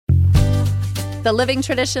The Living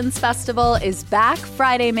Traditions Festival is back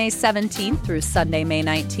Friday, May 17th through Sunday, May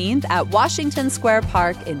 19th at Washington Square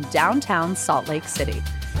Park in downtown Salt Lake City.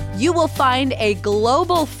 You will find a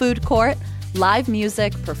global food court, live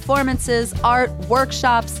music, performances, art,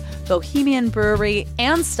 workshops, bohemian brewery,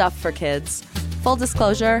 and stuff for kids. Full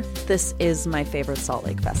disclosure, this is my favorite Salt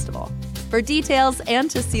Lake festival. For details and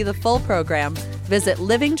to see the full program, visit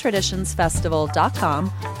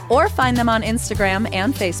livingtraditionsfestival.com or find them on Instagram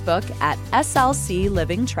and Facebook at SLC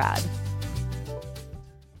Living Trad.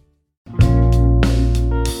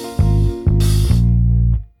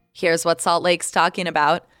 Here's what Salt Lake's talking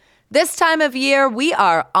about. This time of year, we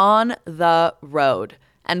are on the road.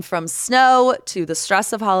 And from snow to the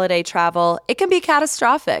stress of holiday travel, it can be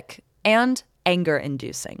catastrophic and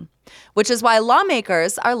anger-inducing, which is why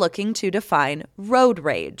lawmakers are looking to define road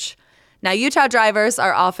rage. Now, Utah drivers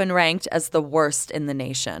are often ranked as the worst in the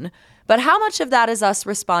nation, but how much of that is us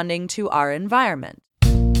responding to our environment?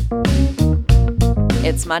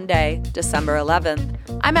 It's Monday, December 11th.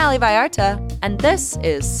 I'm Ali Vallarta, and this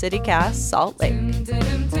is CityCast Salt Lake.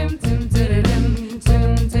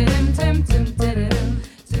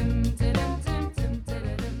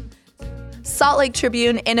 Salt Lake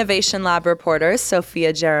Tribune Innovation Lab reporter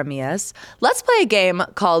Sophia Jeremias. Let's play a game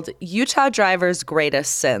called Utah Drivers'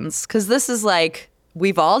 Greatest Sins, because this is like,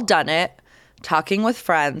 we've all done it, talking with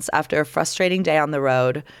friends after a frustrating day on the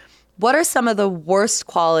road. What are some of the worst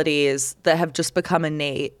qualities that have just become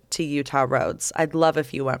innate to Utah roads? I'd love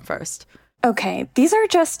if you went first. Okay, these are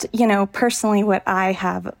just, personally what I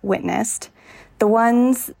have witnessed. The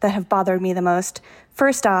ones that have bothered me the most,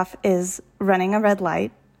 first off, is running a red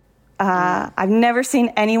light. I've never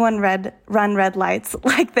seen anyone run red lights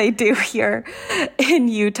like they do here in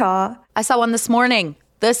Utah. I saw one this morning.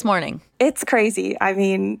 It's crazy. I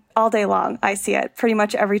mean, all day long, I see it pretty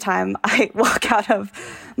much every time I walk out of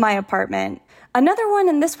my apartment. Another one,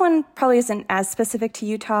 and this one probably isn't as specific to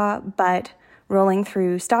Utah, but rolling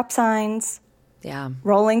through stop signs,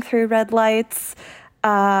 rolling through red lights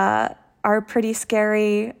are pretty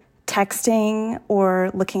scary. Texting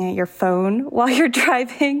or looking at your phone while you're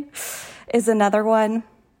driving is another one.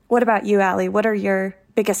 What about you, Ali? What are your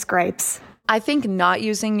biggest gripes? I think not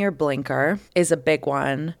using your blinker is a big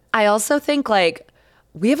one. I also think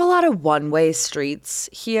we have a lot of one-way streets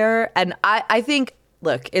here. And I think,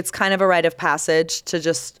 look, it's kind of a rite of passage to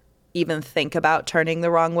just even think about turning the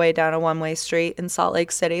wrong way down a one-way street in Salt Lake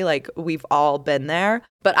City. We've all been there.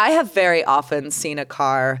 But I have very often seen a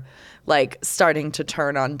car starting to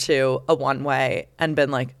turn onto a one-way and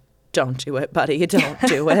been like, don't do it, buddy. Don't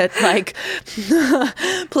do it.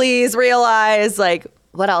 Please realize,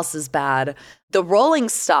 what else is bad? The rolling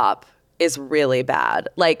stop is really bad.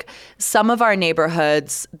 Some of our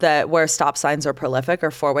neighborhoods where stop signs are prolific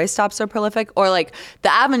or four-way stops are prolific, or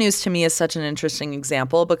the avenues to me is such an interesting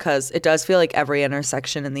example because it does feel like every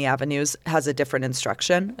intersection in the avenues has a different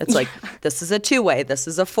instruction. It's this is a two-way, this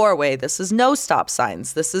is a four-way, this is no stop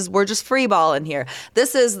signs, we're just free balling here.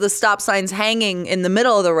 This is the stop signs hanging in the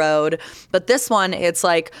middle of the road, but this one, it's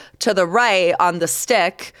to the right on the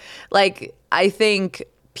stick. I think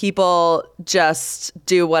people just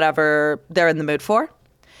do whatever they're in the mood for.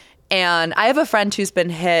 And I have a friend who's been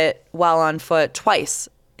hit while on foot twice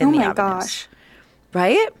in the avenues. Oh my gosh.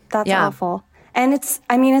 Right? That's awful. And it's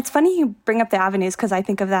funny you bring up the avenues because I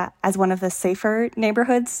think of that as one of the safer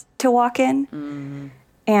neighborhoods to walk in. Mm.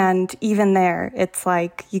 And even there, it's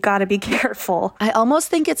you got to be careful. I almost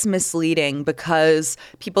think it's misleading because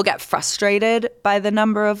people get frustrated by the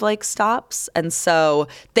number of stops. And so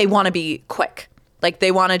they want to be quick.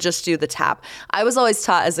 They want to just do the tap. I was always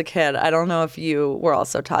taught as a kid, I don't know if you were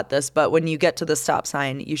also taught this, but when you get to the stop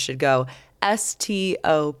sign, you should go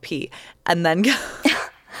S-T-O-P and then go.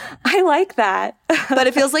 I like that. But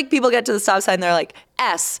it feels like people get to the stop sign, they're like,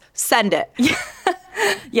 S, send it.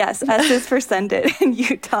 Yes, S is for send it in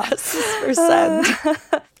Utah. S is for send.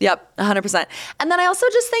 Yep, 100%. And then I also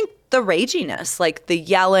just think the raginess, the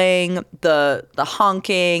yelling, the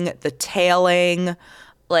honking, the tailing.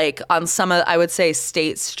 On some of, I would say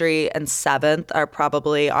State Street and 7th are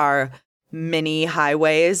probably our mini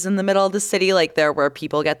highways in the middle of the city. They're where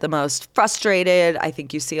people get the most frustrated. I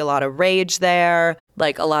think you see a lot of rage there,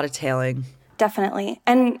 a lot of tailing. Definitely.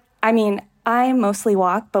 And I mostly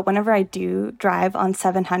walk, but whenever I do drive on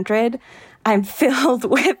 700, I'm filled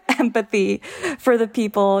with empathy for the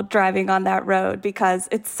people driving on that road because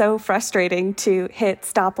it's so frustrating to hit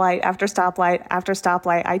stoplight after stoplight after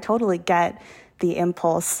stoplight. I totally get the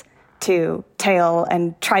impulse to tail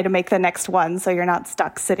and try to make the next one so you're not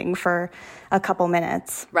stuck sitting for a couple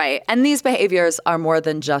minutes. Right. And these behaviors are more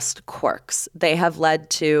than just quirks. They have led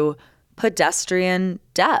to pedestrian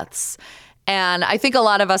deaths. And I think a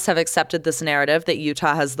lot of us have accepted this narrative that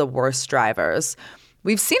Utah has the worst drivers.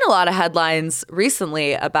 We've seen a lot of headlines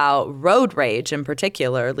recently about road rage in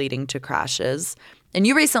particular leading to crashes. And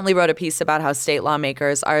you recently wrote a piece about how state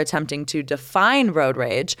lawmakers are attempting to define road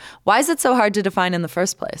rage. Why is it so hard to define in the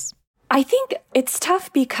first place? I think it's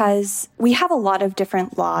tough because we have a lot of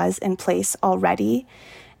different laws in place already.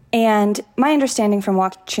 And my understanding from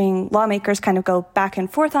watching lawmakers kind of go back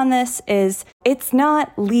and forth on this is it's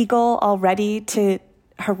not legal already to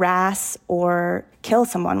harass or kill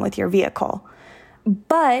someone with your vehicle.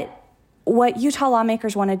 But what Utah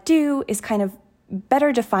lawmakers want to do is kind of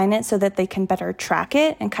better define it so that they can better track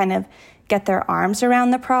it and kind of get their arms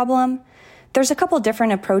around the problem. There's a couple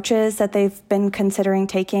different approaches that they've been considering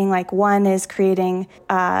taking. Like one is creating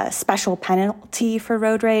a special penalty for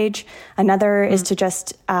road rage. Another is to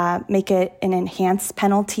just make it an enhanced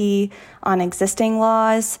penalty on existing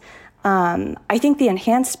laws. I think the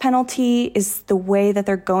enhanced penalty is the way that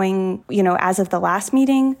they're going, as of the last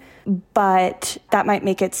meeting, but that might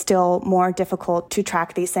make it still more difficult to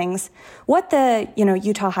track these things. What the,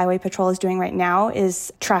 Utah Highway Patrol is doing right now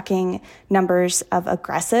is tracking numbers of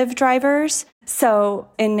aggressive drivers. So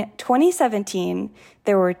in 2017,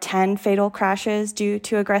 there were 10 fatal crashes due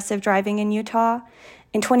to aggressive driving in Utah.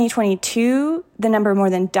 In 2022, the number more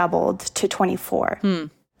than doubled to 24.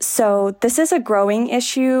 So this is a growing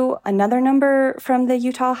issue. Another number from the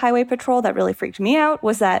Utah Highway Patrol that really freaked me out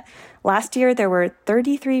was that last year there were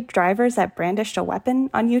 33 drivers that brandished a weapon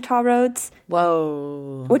on Utah roads.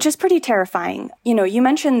 Whoa. Which is pretty terrifying. You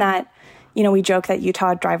mentioned that, we joke that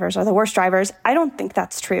Utah drivers are the worst drivers. I don't think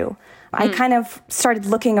that's true. I kind of started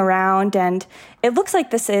looking around, and it looks like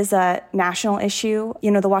this is a national issue.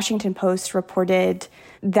 The Washington Post reported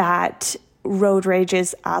that road rage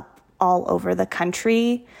is up all over the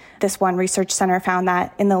country. This one research center found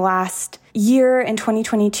that in the last year, in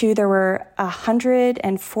 2022, there were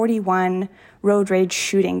 141 road rage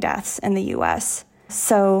shooting deaths in the U.S.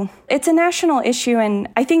 So it's a national issue. And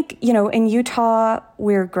I think, in Utah,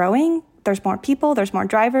 we're growing. There's more people, there's more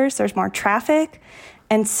drivers, there's more traffic.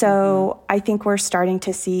 And so I think we're starting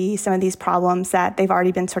to see some of these problems that they've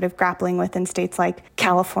already been sort of grappling with in states like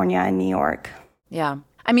California and New York. Yeah.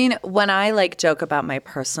 I mean, when I joke about my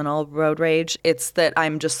personal road rage, it's that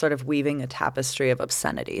I'm just sort of weaving a tapestry of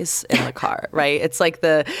obscenities in the car, right?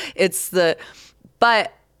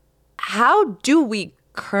 But how do we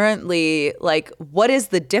currently, what is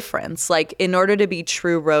the difference? In order to be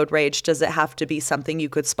true road rage, does it have to be something you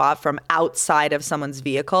could spot from outside of someone's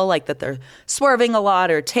vehicle, that they're swerving a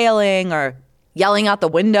lot or tailing or yelling out the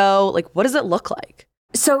window? What does it look like?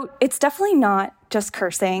 So it's definitely not just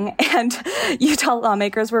cursing. And Utah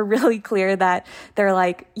lawmakers were really clear that they're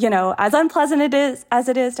as unpleasant as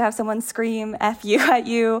it is to have someone scream F you at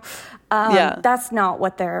you, that's not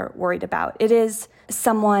what they're worried about. It is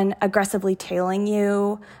someone aggressively tailing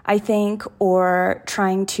you, I think, or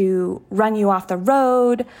trying to run you off the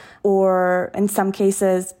road, or in some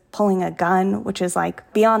cases, pulling a gun, which is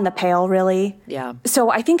beyond the pale, really. Yeah. So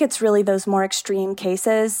I think it's really those more extreme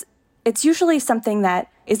cases. It's usually something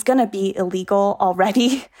that is going to be illegal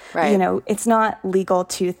already. Right. It's not legal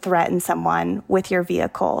to threaten someone with your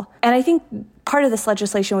vehicle. And I think part of this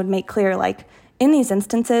legislation would make clear, in these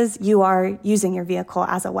instances, you are using your vehicle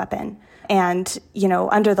as a weapon. And,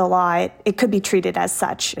 under the law, it could be treated as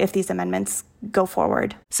such if these amendments go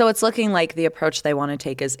forward. So it's looking like the approach they want to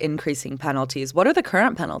take is increasing penalties. What are the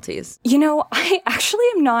current penalties? I actually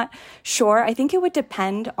am not sure. I think it would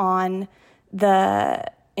depend on the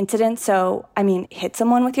incident. So, hit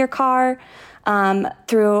someone with your car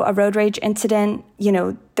through a road rage incident,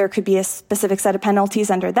 there could be a specific set of penalties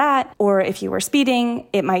under that. Or if you were speeding,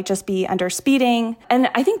 it might just be under speeding. And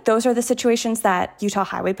I think those are the situations that Utah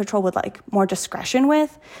Highway Patrol would more discretion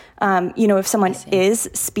with. If someone is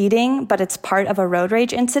speeding, but it's part of a road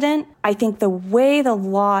rage incident, I think the way the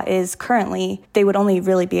law is currently, they would only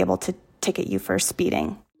really be able to ticket you for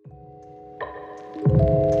speeding.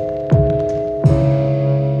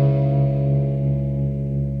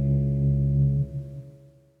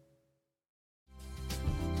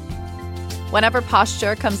 Whenever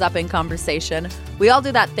posture comes up in conversation, we all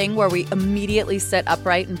do that thing where we immediately sit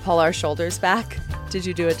upright and pull our shoulders back. Did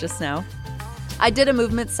you do it just now? I did a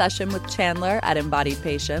movement session with Chandler at Embodied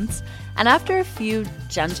Patience, and after a few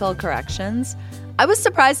gentle corrections, I was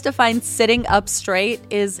surprised to find sitting up straight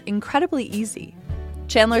is incredibly easy.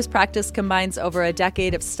 Chandler's practice combines over a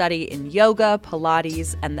decade of study in yoga,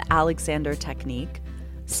 Pilates, and the Alexander technique.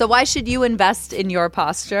 So why should you invest in your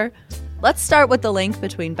posture? Let's start with the link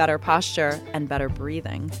between better posture and better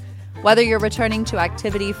breathing. Whether you're returning to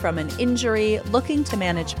activity from an injury, looking to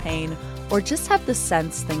manage pain, or just have the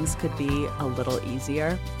sense things could be a little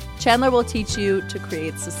easier? Chandler will teach you to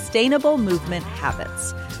create sustainable movement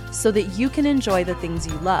habits so that you can enjoy the things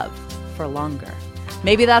you love for longer.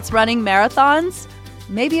 Maybe that's running marathons.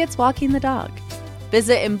 Maybe it's walking the dog.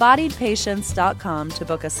 Visit embodiedpatience.com to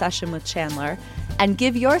book a session with Chandler and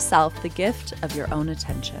give yourself the gift of your own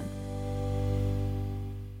attention.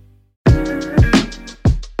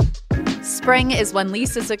 Spring is when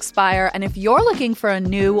leases expire, and if you're looking for a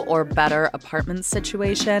new or better apartment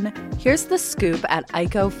situation, here's the scoop at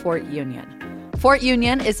ICO Fort Union. Fort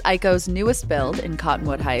Union is ICO's newest build in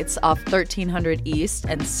Cottonwood Heights off 1300 East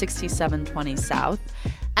and 6720 South.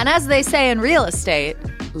 And as they say in real estate,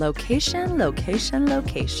 location, location,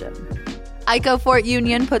 location. ICO Fort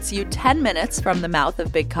Union puts you 10 minutes from the mouth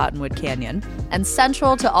of Big Cottonwood Canyon and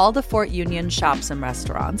central to all the Fort Union shops and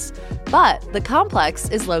restaurants. But the complex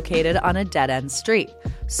is located on a dead-end street,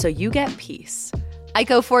 so you get peace.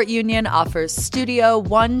 ICO Fort Union offers studio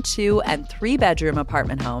 1, 2, and 3-bedroom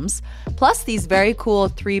apartment homes, plus these very cool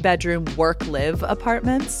 3-bedroom work-live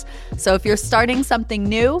apartments. So if you're starting something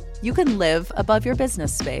new, you can live above your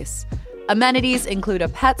business space. Amenities include a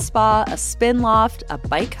pet spa, a spin loft, a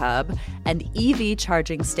bike hub, and EV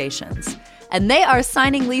charging stations. And they are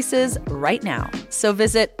signing leases right now. So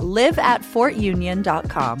visit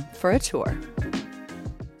liveatfortunion.com for a tour.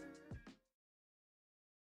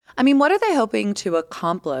 I mean, what are they hoping to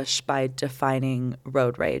accomplish by defining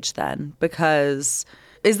road rage then? Because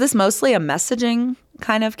is this mostly a messaging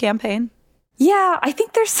kind of campaign? Yeah, I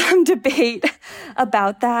think there's some debate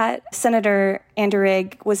about that. Senator Andrew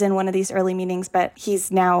Rigg was in one of these early meetings, but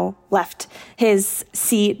he's now left his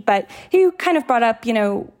seat. But he kind of brought up,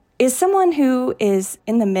 is someone who is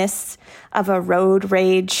in the midst of a road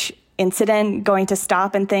rage incident going to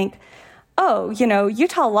stop and think, oh,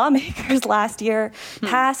 Utah lawmakers last year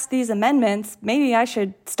passed these amendments. Maybe I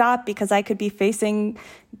should stop because I could be facing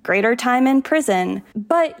greater time in prison.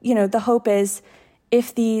 But, the hope is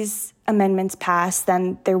if these amendments pass,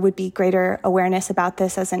 then there would be greater awareness about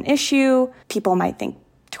this as an issue. People might think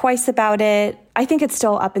twice about it. I think it's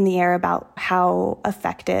still up in the air about how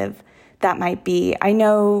effective that might be. I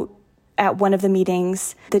know at one of the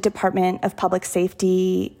meetings, the Department of Public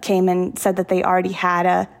Safety came and said that they already had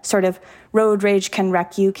a sort of Road Rage Can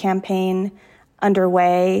Wreck You campaign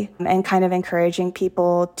underway and kind of encouraging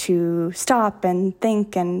people to stop and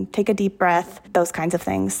think and take a deep breath, those kinds of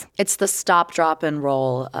things. It's the stop, drop, and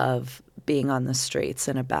roll of being on the streets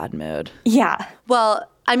in a bad mood. Yeah. Well,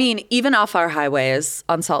 I mean, even off our highways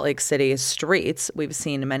on Salt Lake City streets, we've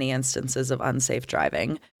seen many instances of unsafe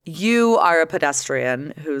driving. You are a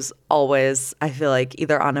pedestrian who's always, I feel like,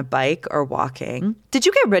 either on a bike or walking. Did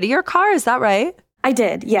you get rid of your car? Is that right? I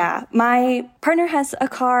did, yeah. My partner has a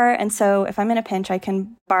car, and so if I'm in a pinch, I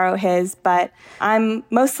can borrow his, but I'm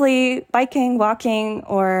mostly biking, walking,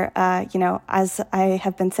 or, as I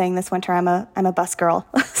have been saying this winter, I'm a bus girl,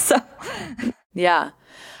 so. Yeah.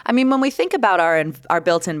 I mean, when we think about our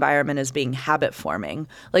built environment as being habit forming,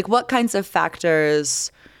 like what kinds of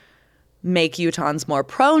factors make Utahns more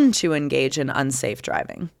prone to engage in unsafe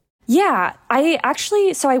driving? Yeah, I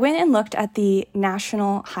went and looked at the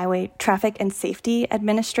National Highway Traffic and Safety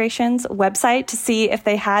Administration's website to see if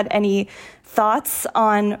they had any thoughts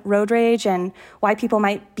on road rage and why people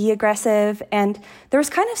might be aggressive. And there was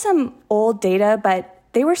kind of some old data, but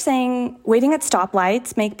they were saying waiting at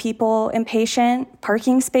stoplights make people impatient.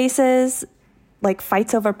 Parking spaces, like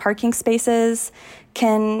fights over parking spaces,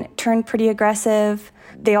 can turn pretty aggressive.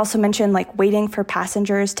 They also mentioned like waiting for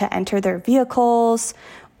passengers to enter their vehicles,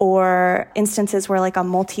 or instances where like a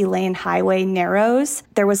multi-lane highway narrows.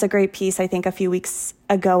 There was a great piece, I think, a few weeks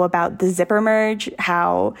ago about the zipper merge,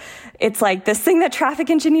 how it's like this thing that traffic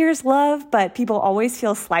engineers love, but people always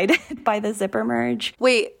feel slighted by the zipper merge.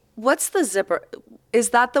 Wait, what's the zipper? Is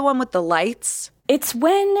that the one with the lights? It's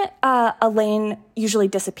when a lane usually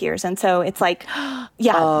disappears. And so it's like,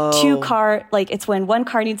 it's when one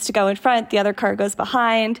car needs to go in front, the other car goes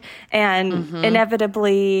behind, and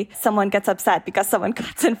inevitably someone gets upset because someone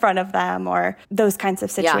cuts in front of them, or those kinds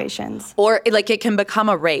of situations. Yeah. Or like it can become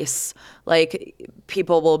a race. Like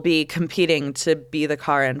people will be competing to be the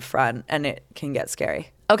car in front, and it can get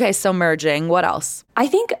scary. Okay, so merging. What else? I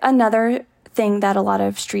think another thing that a lot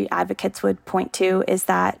of street advocates would point to is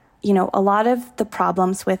that a lot of the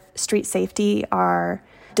problems with street safety are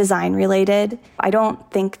design related. I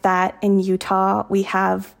don't think that in Utah we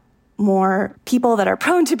have more people that are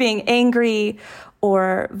prone to being angry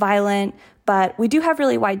or violent, but we do have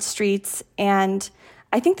really wide streets. And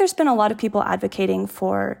I think there's been a lot of people advocating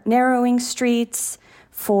for narrowing streets,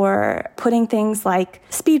 for putting things like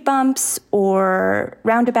speed bumps or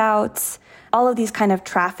roundabouts. all of these kind of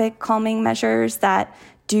traffic calming measures that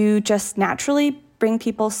do just naturally bring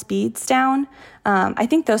people's speeds down. I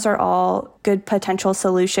think those are all good potential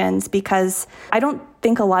solutions because I don't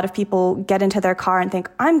think a lot of people get into their car and think,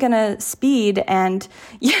 I'm going to speed and,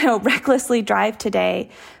 recklessly drive today.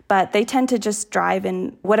 But they tend to just drive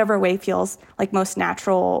in whatever way feels like most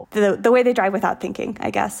natural, the way they drive without thinking,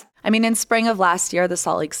 I guess. I mean, in spring of last year, the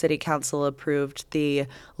Salt Lake City Council approved the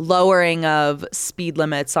lowering of speed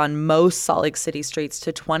limits on most Salt Lake City streets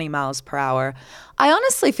to 20 miles per hour. I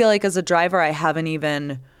honestly feel like as a driver, I haven't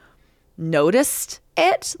even noticed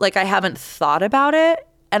it. Like, I haven't thought about it.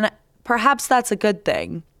 And perhaps that's a good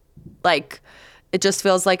thing. Like, it just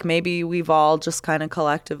feels like maybe we've all just kind of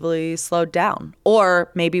collectively slowed down.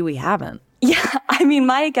 Or maybe we haven't. Yeah, I mean,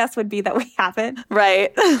 my guess would be that we haven't.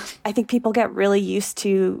 Right. I think people get really used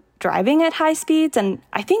to driving at high speeds. And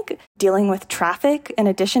I think dealing with traffic, in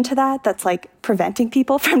addition to that, that's like preventing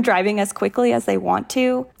people from driving as quickly as they want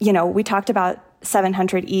to. We talked about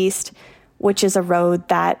 700 East, which is a road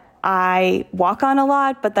that I walk on a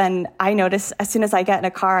lot, but then I notice as soon as I get in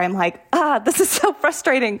a car, I'm like, this is so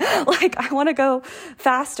frustrating. Like, I want to go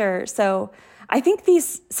faster. So I think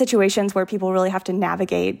these situations where people really have to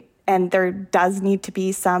navigate and there does need to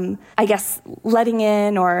be some, I guess, letting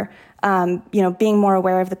in or, being more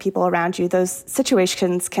aware of the people around you, those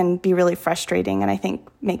situations can be really frustrating and I think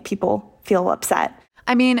make people feel upset.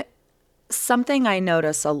 I mean, something I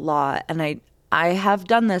notice a lot, and I have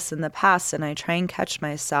done this in the past and I try and catch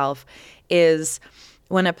myself, is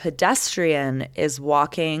when a pedestrian is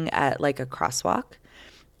walking at like a crosswalk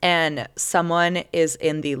and someone is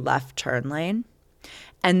in the left turn lane.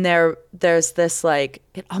 And there's this like,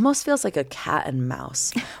 it almost feels like a cat and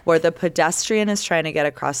mouse where the pedestrian is trying to get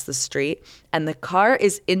across the street and the car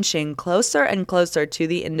is inching closer and closer to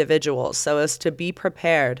the individual so as to be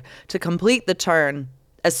prepared to complete the turn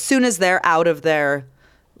as soon as they're out of their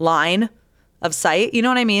line of sight. You know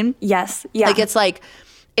what I mean? Yes. Yeah. Like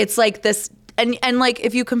it's like this, and like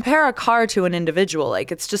if you compare a car to an individual,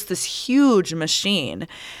 like it's just this huge machine.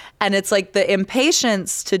 And it's like the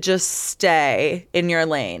impatience to just stay in your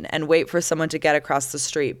lane and wait for someone to get across the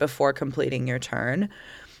street before completing your turn.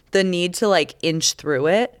 The need to like inch through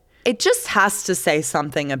it. It just has to say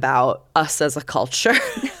something about us as a culture.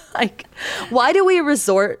 Like, why do we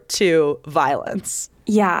resort to violence?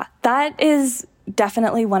 Yeah, that is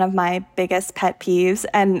definitely one of my biggest pet peeves.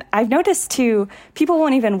 And I've noticed too, people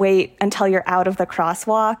won't even wait until you're out of the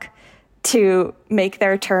crosswalk to make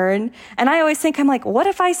their turn. And I always think, I'm like, what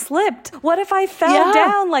if I slipped? What if I fell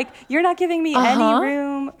down? Like, you're not giving me any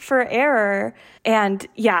room for error. And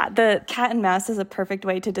yeah, the cat and mouse is a perfect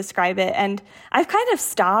way to describe it. And I've kind of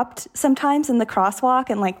stopped sometimes in the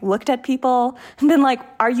crosswalk and like looked at people and been like,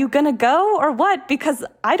 are you going to go or what? Because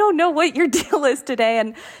I don't know what your deal is today.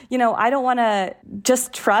 And, I don't want to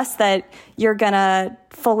just trust that you're going to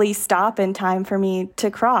fully stop in time for me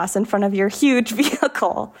to cross in front of your huge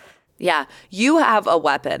vehicle. Yeah, you have a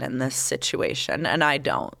weapon in this situation and I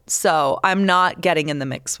don't. So I'm not getting in the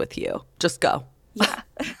mix with you. Just go. Yeah.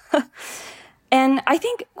 And I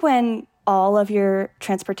think when all of your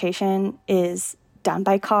transportation is done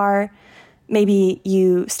by car, maybe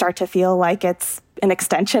you start to feel like it's an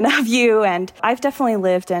extension of you. And I've definitely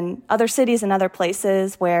lived in other cities and other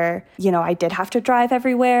places where, I did have to drive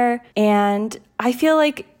everywhere. And I feel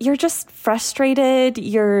like you're just frustrated,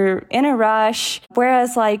 you're in a rush.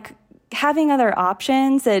 Whereas like having other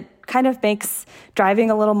options, it kind of makes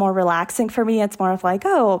driving a little more relaxing for me. It's more of like,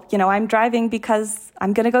 I'm driving because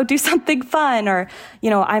I'm going to go do something fun or,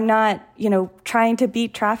 I'm not, trying to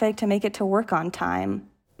beat traffic to make it to work on time.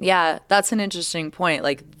 Yeah, that's an interesting point.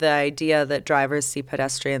 Like the idea that drivers see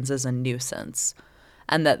pedestrians as a nuisance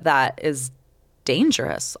and that is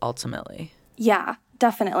dangerous ultimately. Yeah,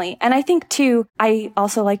 definitely. And I think too, I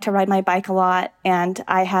also like to ride my bike a lot and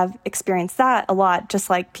I have experienced that a lot, just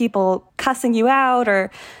like people cussing you out or,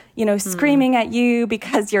 screaming at you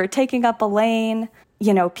because you're taking up a lane.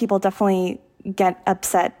 People definitely get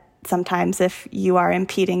upset sometimes if you are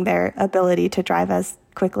impeding their ability to drive as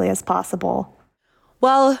quickly as possible.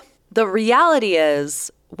 Well, the reality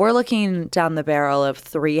is we're looking down the barrel of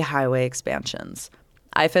 3 highway expansions.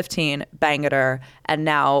 I-15, Bangerter, and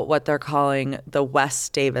now what they're calling the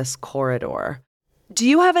West Davis Corridor. Do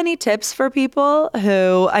you have any tips for people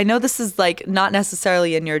who, I know this is like not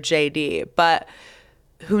necessarily in your JD, but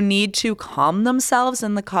who need to calm themselves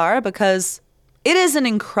in the car? Because it is an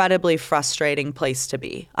incredibly frustrating place to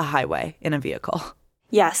be, a highway in a vehicle.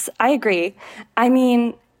 Yes, I agree. I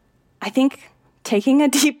mean, I think taking a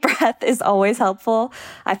deep breath is always helpful.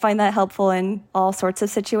 I find that helpful in all sorts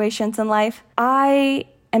of situations in life. I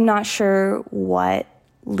am not sure what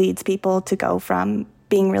leads people to go from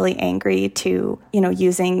being really angry to,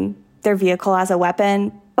 using their vehicle as a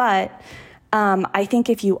weapon. But I think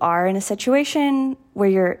if you are in a situation where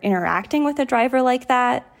you're interacting with a driver like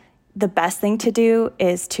that, the best thing to do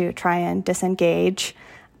is to try and disengage.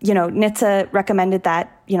 NHTSA recommended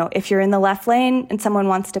that, if you're in the left lane and someone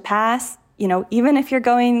wants to pass, even if you're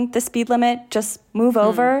going the speed limit, just move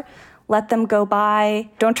over, let them go by.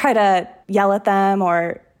 Don't try to yell at them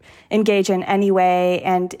or engage in any way.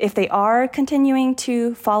 And if they are continuing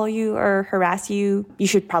to follow you or harass you, you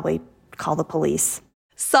should probably call the police.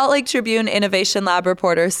 Salt Lake Tribune Innovation Lab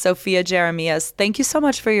reporter Sophia Jeremias, thank you so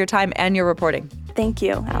much for your time and your reporting. Thank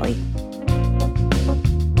you, Allie.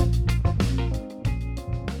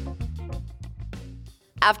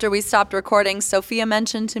 After we stopped recording, Sophia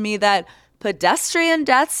mentioned to me that pedestrian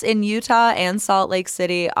deaths in Utah and Salt Lake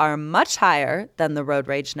City are much higher than the road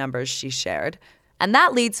rage numbers she shared. And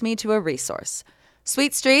that leads me to a resource.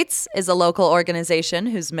 Sweet Streets is a local organization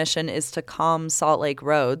whose mission is to calm Salt Lake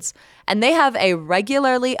roads, and they have a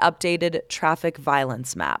regularly updated traffic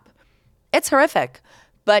violence map. It's horrific,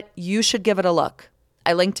 but you should give it a look.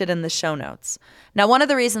 I linked it in the show notes. Now, one of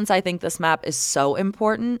the reasons I think this map is so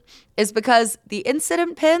important is because the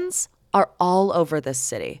incident pins are all over this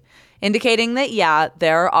city, indicating that, yeah,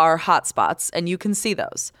 there are hotspots, and you can see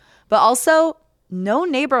those. But also, no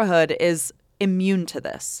neighborhood is immune to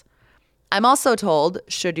this. I'm also told,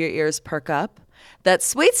 should your ears perk up, that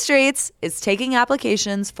Sweet Streets is taking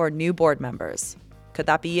applications for new board members. Could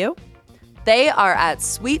that be you? They are at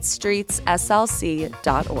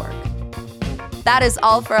sweetstreetsslc.org. That is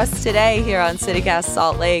all for us today here on CityCast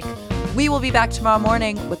Salt Lake. We will be back tomorrow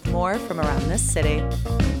morning with more from around this city.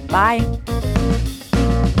 Bye.